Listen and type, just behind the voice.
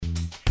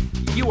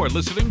You are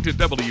listening to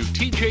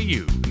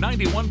WTJU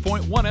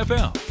 91.1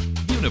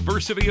 FM,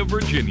 University of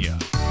Virginia.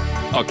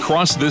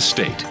 Across this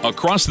state,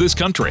 across this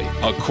country,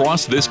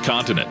 across this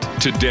continent,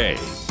 today,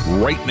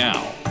 right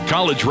now,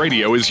 college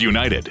radio is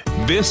united.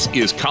 This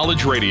is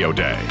College Radio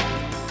Day.